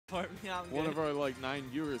One of our like 9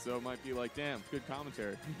 viewers though might be like, damn, good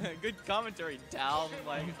commentary. Good commentary, Dal.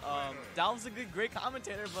 Like, Dal's a great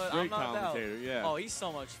commentator, but Great I'm not commentator, Dal. yeah. Oh, he's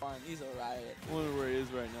so much fun. He's a riot. I wonder where he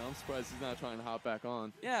is right now. I'm surprised he's not trying to hop back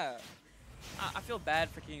on. Yeah. I feel bad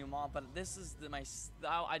for kicking him off, but this is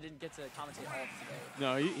I didn't get to commentate all of today.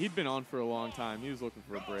 No, he'd been on for a long time. He was looking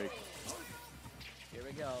for a break. Here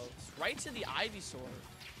we go. Right to the Ivysaur.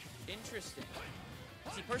 Interesting.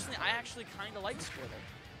 See, personally, I actually kind of like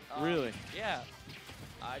Squirtle. Really? Yeah.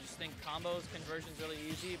 I just think combos, conversion's really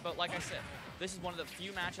easy. But like I said, this is one of the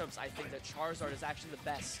few matchups I think that Charizard is actually the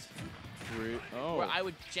best. Oh. Where I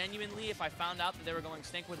would genuinely, if I found out that they were going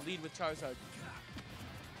Snake, would lead with Charizard.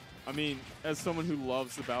 I mean, as someone who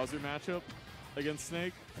loves the Bowser matchup against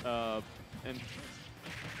Snake, and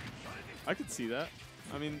I could see that.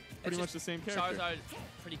 I mean, pretty much the same character. Charizard,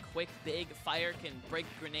 pretty quick, big, fire, can break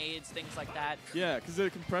grenades, things like that. Yeah, because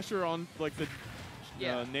it can pressure on like the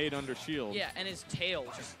nade under shield. Yeah, and his tail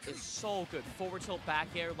just is so good. Forward tilt, back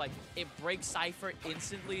air, like it breaks Cypher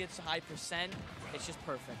instantly. It's a high percent. It's just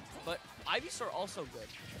perfect. But Ivysaur also good.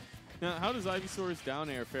 Now, how does Ivysaur's down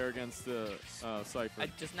air fare against the Cypher?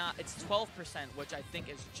 It does not. It's 12%, which I think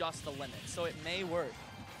is just the limit. So it may work.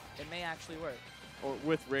 It may actually work. Or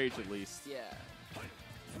with rage, at least. Yeah.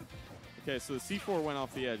 Okay, so the C4 went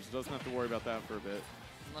off the edge. Doesn't have to worry about that for a bit.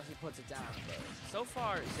 Unless he puts it down. But so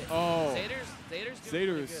far, Zayters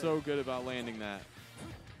really is so good about landing that.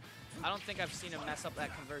 I don't think I've seen him mess up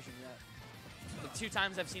that conversion yet. The 2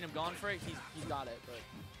 times I've seen him gone for it, he's got it. But.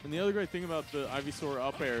 And the other great thing about the Ivysaur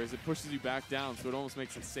up air is it pushes you back down, so it almost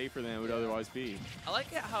makes it safer than it would otherwise be. I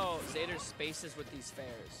like it how Zayters spaces with these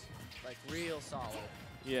fairs. Like, real solid.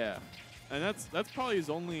 Yeah. And that's probably his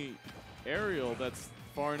only aerial that's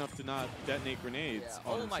far enough to not detonate grenades.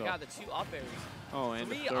 Yeah. Oh my god, the 2 up airs. Oh, and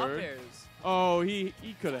 3 the 3rd. up airs. Oh, he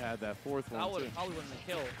could have had that 4th one. That would probably wouldn't have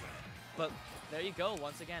killed. But there you go,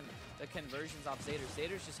 once again, the conversions off Zayters.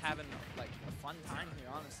 Zayters just having like a fun time here,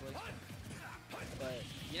 honestly. But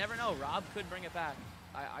you never know, Rob could bring it back.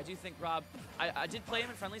 I do think Rob, I did play him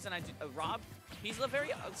in friendlies, and Rob, he's a very,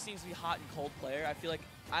 seems to be hot and cold player. I feel like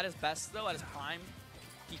at his best though, at his prime,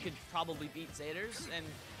 he could probably beat Zayters, and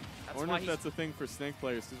that's I wonder if that's a thing for Snake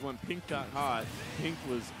players, because when Pink got hot, Pink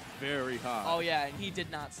was very hot. Oh yeah, and he did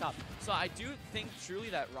not stop. So I do think truly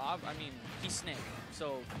that Rob, I mean, he's Snake,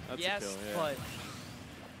 so that's yes, a kill, yeah. but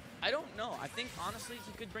I don't know. I think honestly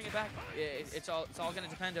he could bring it back. It's all going to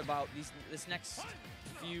depend about this next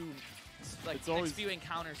few next few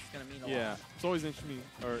encounters is going to mean a lot. Yeah, it's always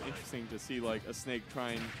interesting to see like a Snake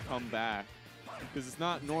try and come back, because it's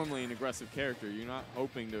not normally an aggressive character. You're not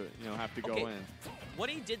hoping to have to go in. What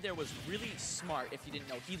he did there was really smart. If you didn't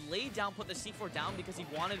know, he laid down, put the C4 down because he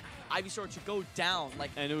wanted Ivysaur to go down,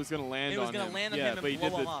 and it was going to land on him. It was going to land on him and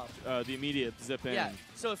blow him up. The immediate zip in. Yeah.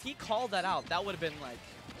 So if he called that out, that would have been like.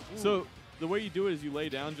 Ooh. So the way you do it is you lay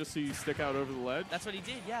down just so you stick out over the ledge. That's what he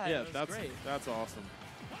did. Yeah. Yeah, it was great. That's awesome.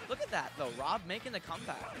 Look at that though, Rob making the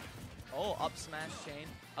comeback. Oh, up smash chain.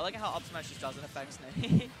 I like how up smash just doesn't affect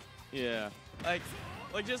Snake. Yeah. Like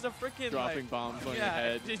just a freaking dropping bombs on your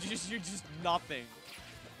head. You're just nothing.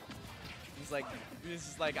 He's like, this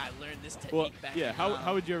is like I learned this technique back. Yeah.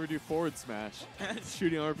 How would you ever do forward smash?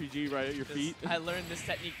 Shooting RPG right at your feet. I learned this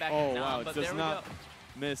technique back. Oh in wow! but Does not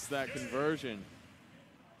miss that conversion.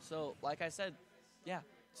 So like I said, yeah.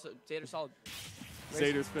 So Zayters solid.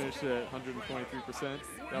 Zayters finished at 123%.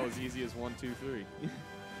 That was easy as 1, 2, 3.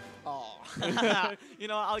 Oh.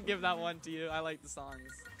 I'll give that one to you. I like the songs.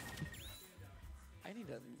 I need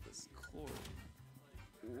to move this cord.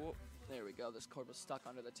 Whoop. There we go. This cord was stuck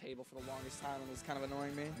under the table for the longest time and was kind of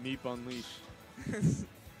annoying me. Meep unleashed.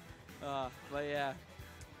 But yeah.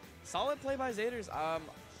 Solid play by Zayters.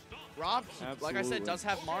 Rob, like I said, does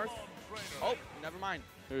have Marth. Oh, never mind.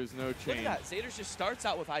 There's no change. Look at that. Zayters just starts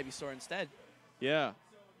out with Ivysaur instead. Yeah.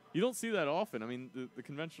 You don't see that often. I mean, the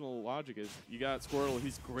conventional logic is you got Squirtle.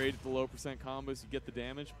 He's great at the low percent combos. You get the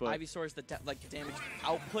damage, but Ivysaur is the damage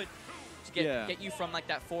output to get you from like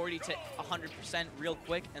that 40 to 100% real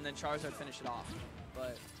quick, and then Charizard finish it off.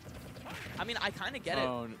 But I mean, I kind of get it.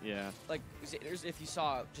 Oh yeah. Like Zayters, if you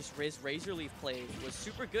saw just Razor Leaf play, was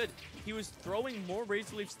super good. He was throwing more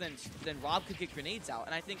Razor Leafs than Rob could get grenades out,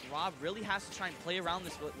 and I think Rob really has to try and play around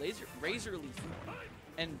this Razor Leaf,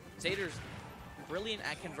 and Zayters brilliant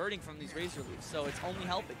at converting from these Razor Leafs, so it's only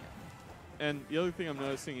helping him. And the other thing I'm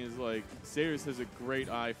noticing is, like, Zayters has a great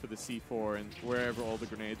eye for the C4 and wherever all the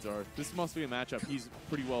grenades are. This must be a matchup he's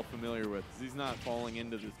pretty well familiar with, because he's not falling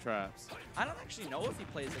into the traps. I don't actually know if he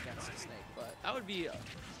plays against a Snake, but that would be a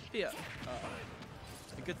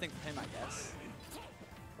good thing for him, I guess.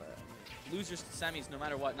 But losers to semis, no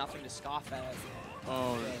matter what, nothing to scoff at.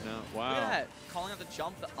 Oh, Wow. Look at that. Calling out the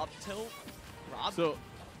jump, the up tilt. Rob. So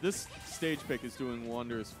this stage pick is doing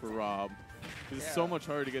wonders for Rob. It's so much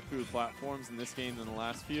harder to get through the platforms in this game than the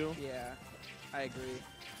last few. Yeah, I agree.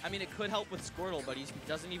 I mean, it could help with Squirtle, but he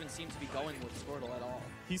doesn't even seem to be going with Squirtle at all.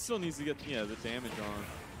 He still needs to get the damage on.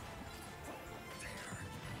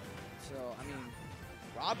 So, I mean,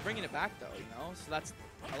 Rob bringing it back though, you know. So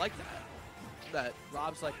I like that. That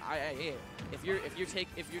Rob's like, hey, if you're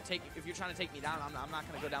trying to take me down, I'm not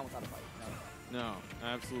gonna go down without a fight. No,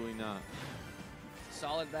 absolutely not.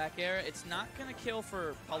 Solid back air. It's not gonna kill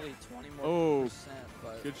for probably 20 more percent,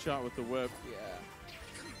 but good shot with the whip. Yeah.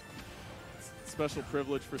 Special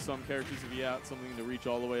privilege for some characters if you out something to reach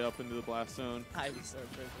all the way up into the blast zone. Ivysaur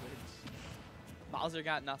privilege. Bowser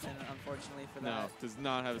got nothing, unfortunately, for that. No, does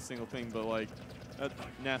not have a single thing, but like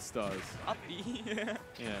Ness does. Up B.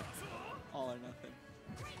 Yeah. All or nothing.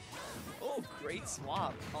 Oh, great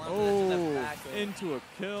swap. Into a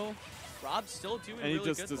kill. Rob's still doing really good, And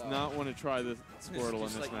he just does not want to try the Squirtle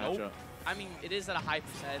in this matchup. Nope. I mean, it is at a high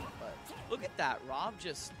percent, but look at that. Rob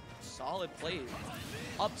just solid plays.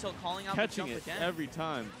 Up till calling out Catching the jump it again. every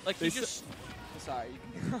time. Like, he just... Sorry.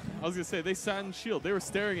 I was going to say, they sat in shield. They were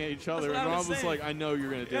staring at each other, and Rob was like, I know you're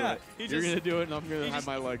going to do it. You're going to do it, and I'm going to have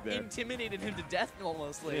my leg there. Intimidated him to death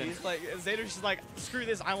almost. Like, he's like, Zayters just like, screw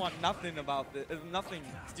this. I want nothing about this. Nothing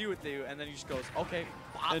to do with you. And then he just goes, okay,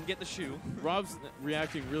 and get the shoe. Rob's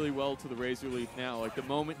reacting really well to the Razor Leaf now. Like, the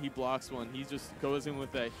moment he blocks one, he just goes in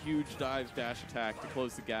with that huge dive dash attack to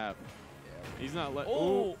close the gap. He's not let.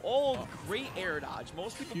 Great air dodge.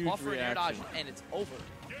 Most people buffer an air dodge, and it's over.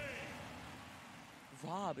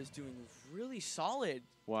 Rob is doing really solid.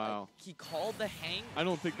 Wow. Like, he called the hang. I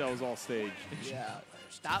don't think that was all staged. Yeah.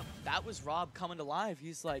 That was Rob coming to life.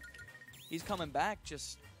 He's like, he's coming back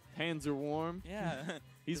just. Hands are warm. Yeah.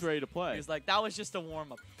 He's ready to play. He's like, that was just a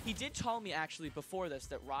warm-up. He did tell me, actually, before this,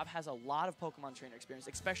 that Rob has a lot of Pokemon trainer experience,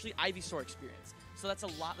 especially Ivysaur experience. So that's a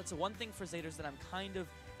lot. That's one thing for Zayters that I'm kind of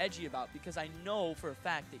edgy about, because I know for a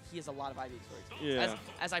fact that he has a lot of Ivysaur experience.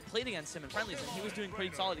 Yeah. As I played against him in friendlies, and he was doing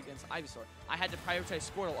pretty solid against Ivysaur. I had to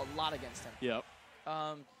prioritize Squirtle a lot against him. Yep.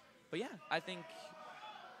 But yeah, I think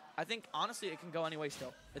honestly it can go any way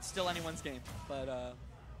still. It's still anyone's game. But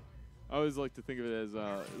I always like to think of it as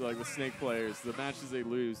like with Snake players, the matches they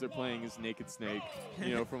lose, they're playing as Naked Snake,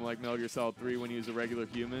 you know, from like Metal Gear Solid 3 when he was a regular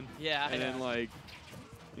human. Yeah. And then like,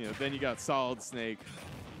 you know, then you got Solid Snake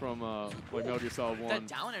from like Metal Gear Solid 1. That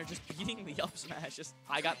down air just beating the up smash. Just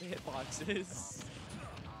I got the hitboxes.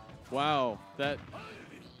 Wow, that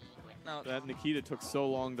Nikita took so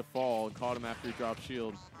long to fall and caught him after he dropped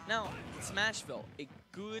shield. Now, Smashville, a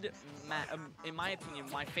good map, in my opinion,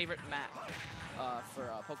 my favorite map for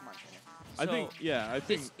Pokemon Trainer. So I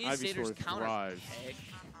think Zayters' Ivysaur thrives. pick,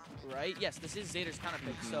 right? Yes, this is Zayters' counter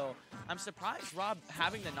pick. So I'm surprised Rob,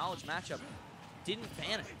 having the knowledge matchup, didn't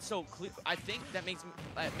ban it. So I think that makes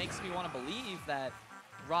me want to believe that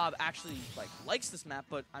Rob actually likes this map,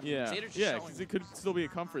 but I mean, Zayters just because it could still be a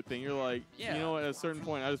comfort thing. You're like, you know what, at a certain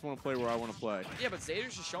point, I just want to play where I want to play. Yeah, but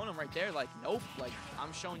Zayters just showing him right there, like, nope, like,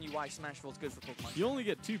 I'm showing you why Smashville is good for Pokemon. You only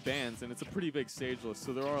get 2 bans, and it's a pretty big stage list,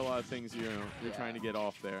 so there are a lot of things you're trying to get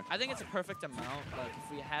off there. I think it's a perfect amount. Like,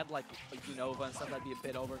 if we had like Unova and stuff, that'd be a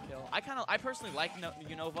bit overkill. I personally like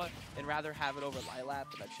Unova and rather have it over Lilat,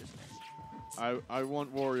 but that's just me. I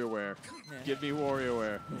want WarioWare. Yeah. Give me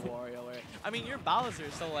WarioWare. WarioWare. I mean, you're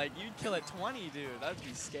Bowser, so like you'd kill at 20, dude. That'd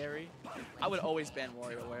be scary. I would always ban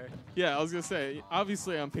WarioWare. Yeah, I was gonna say.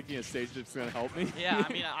 Obviously, I'm picking a stage that's gonna help me. Yeah,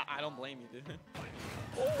 I mean, I don't blame you, dude.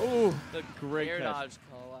 Oh, the great air catch. dodge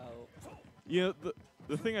call out. You know,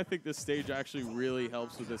 the thing I think this stage actually really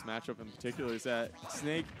helps with this matchup in particular is that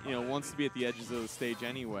Snake, you know, wants to be at the edges of the stage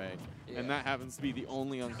anyway, and that happens to be the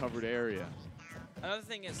only uncovered area. Another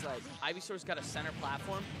thing is, like, Ivysaur's got a center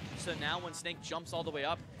platform, so now when Snake jumps all the way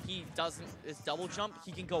up, he doesn't, his double jump,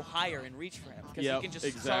 he can go higher and reach for him. Because he can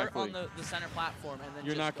just start on the center platform and then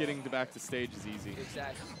you're not getting back to stage as easy.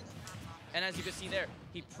 Exactly. And as you can see there,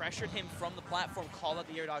 he pressured him from the platform, called out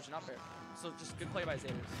the air dodge and up air. So just good play by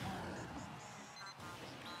Zayters.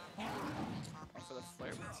 Oh, for the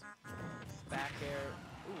flare blitz. Back air.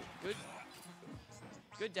 Ooh,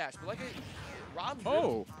 good dash. But like Rob.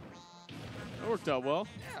 Oh! That worked out well.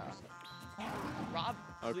 Yeah. Rob.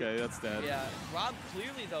 Okay, that's dead. Yeah. Rob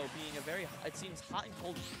clearly, though, being a very, it seems, hot and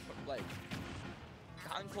cold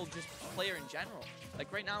just player in general.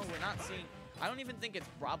 Like right now, we're not seeing, I don't even think it's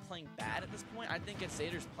Rob playing bad at this point. I think it's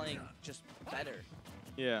Zayters playing just better.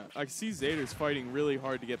 Yeah, I see Zayters fighting really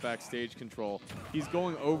hard to get back stage control. He's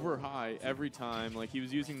going over high every time. Like he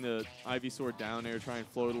was using the Ivysaur down air, trying to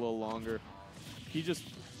float a little longer. He just,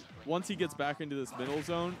 once he gets back into this middle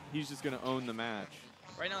zone, he's just going to own the match.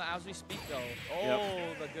 Right now, as we speak, though.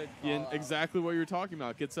 Oh, the good call. Yeah, exactly what you're talking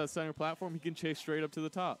about. Gets that center platform, he can chase straight up to the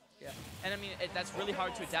top. Yeah, and I mean, that's really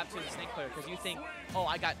hard to adapt to as a Snake player because you think, oh,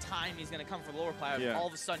 I got time, he's going to come for the lower player. Yeah. All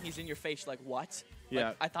of a sudden, he's in your face like, what? Yeah.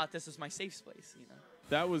 Like, I thought this was my safe space, you know?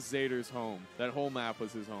 That was Zayters' home. That whole map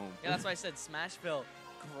was his home. Yeah, that's why I said Smashville,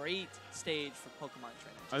 great stage for Pokemon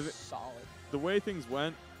training. Just solid. The way things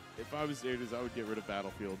went, if I was Zayters, I would get rid of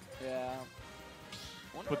Battlefield. Yeah.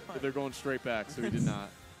 But they're going straight back, so he did not.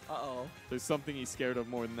 Uh-oh. There's something he's scared of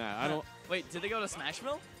more than that. I don't. Wait, did they go to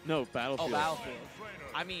Smashville? No, Battlefield. Oh, Battlefield.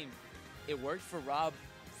 I mean, it worked for Rob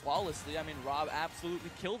flawlessly. I mean, Rob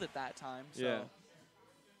absolutely killed it that time. So. Yeah.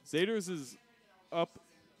 Zayters is up,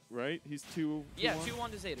 right? He's 2-1? Yeah,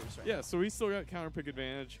 2-1 to Zayters, right? Yeah, so he's still got counter pick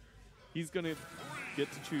advantage. He's going to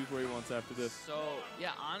get to choose where he wants after this. So,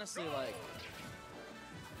 yeah, honestly, like,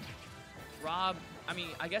 Rob, I mean,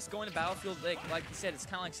 I guess going to Battlefield, like you said, it's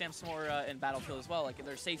kind of like Sam Smora in Battlefield as well. Like,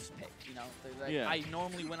 they're safe pick, you know? They're like, yeah. I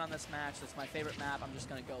normally win on this match. That's my favorite map. I'm just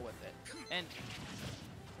going to go with it. And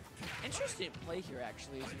interesting play here,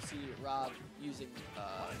 actually, as you see Rob using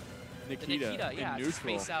Nikita, yeah, in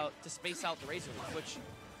neutral. to space out the Razor Leaf, which,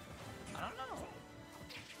 I don't know.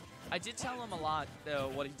 I did tell him a lot, though,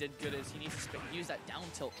 what he did good is he needs to use that down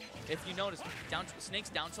tilt. If you notice, Snake's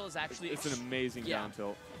down tilt is actually... It's an amazing down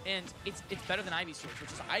tilt. And it's better than Ivysaur's,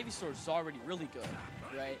 which is Ivysaur's is already really good,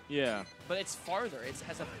 right? Yeah. But it's farther. It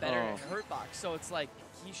has a better hurt box. So it's like,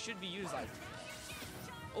 he should be used like...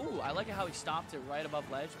 Oh, I like how he stopped it right above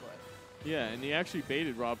ledge, but... Yeah, and he actually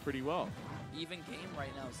baited Rob pretty well. Even game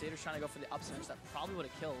right now. Zayters trying to go for the up smash. That probably would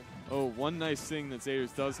have killed. Oh, one nice thing that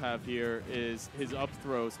Zayters does have here is his up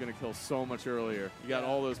throw is going to kill so much earlier. You got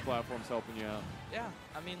all those platforms helping you out. Yeah,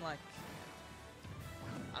 I mean, like,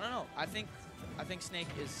 I don't know. I think Snake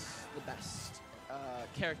is the best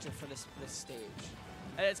character for this stage.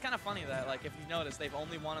 And it's kind of funny that, like, if you notice, they've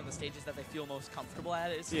only won on the stages that they feel most comfortable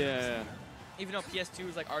at. It seems. Yeah. Even though PS2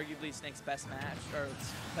 is like arguably Snake's best match or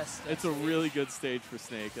its best. It's a really good stage for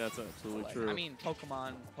Snake. That's absolutely true. I mean,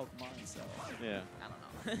 Pokemon. So. Yeah. I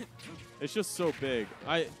don't know. It's just so big.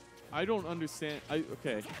 I don't understand.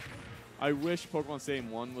 Okay. I wish Pokemon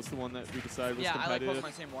Stadium 1 was the one that we decided was competitive. I like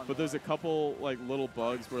Pokemon Stadium 1. But there's a couple like little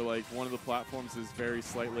bugs where like one of the platforms is very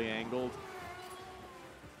slightly angled.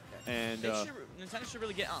 And Nintendo should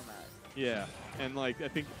really get on that. Yeah, and like I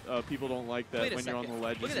think people don't like that when you're on the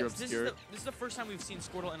ledges, you're obscured. This is the first time we've seen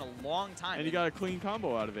Squirtle in a long time. And you got a clean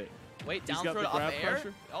combo out of it. Wait, down throw to up air?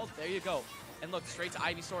 Oh, there you go. And look, straight to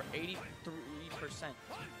Ivysaur, 83%.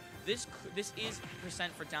 This is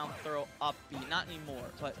percent for down throw up B, not anymore,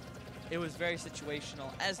 but it was very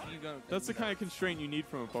situational. As you go. That's the kind of constraint you need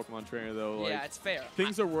from a Pokemon trainer, though. Like, yeah, it's fair.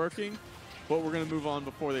 Things are working, but we're gonna move on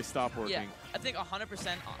before they stop working. Yeah, I think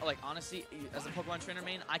 100%. Like honestly, as a Pokemon trainer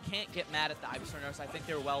main, I can't get mad at the Ivysaur nerfs. I think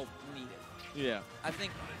they're well needed. Yeah. I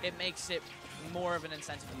think it makes it more of an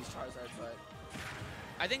incentive to use Charizard, but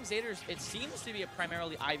I think Zayters, it seems to be a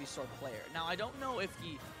primarily Ivysaur player. Now I don't know if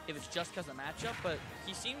it's just because of the matchup, but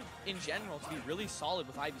he seems in general to be really solid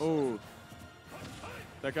with Ivysaur. Oh,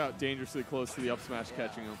 that got dangerously close to the up smash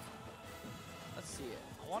catching him. Let's see it.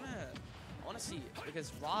 I wanna see it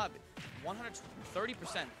because Rob,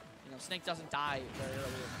 130%. You know, Snake doesn't die very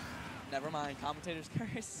early. Never mind, commentator's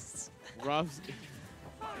curse. Rob's,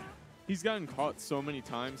 he's gotten caught so many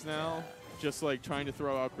times now, just like trying to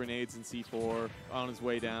throw out grenades in C4 on his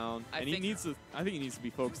way down. I think he needs to be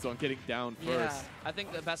focused on getting down first. Yeah, I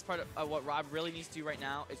think the best part of what Rob really needs to do right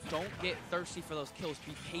now is don't get thirsty for those kills.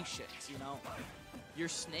 Be patient, you know? Your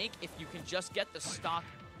Snake, if you can just get the stock,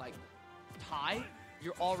 like, tie,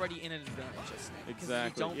 you're already in an advantage as Snake.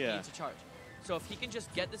 Exactly, you don't need to charge. So if he can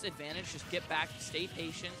just get this advantage, just get back, stay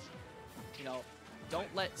patient, you know, don't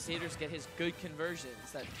let Zayters get his good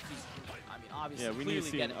conversions that he's, I mean, obviously, yeah, we need to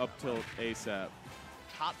see an up tilt ASAP.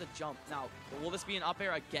 Caught the jump. Now, will this be an up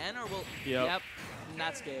air again, or will... Yep. And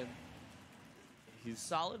that's game.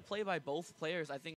 Solid play by both players. I think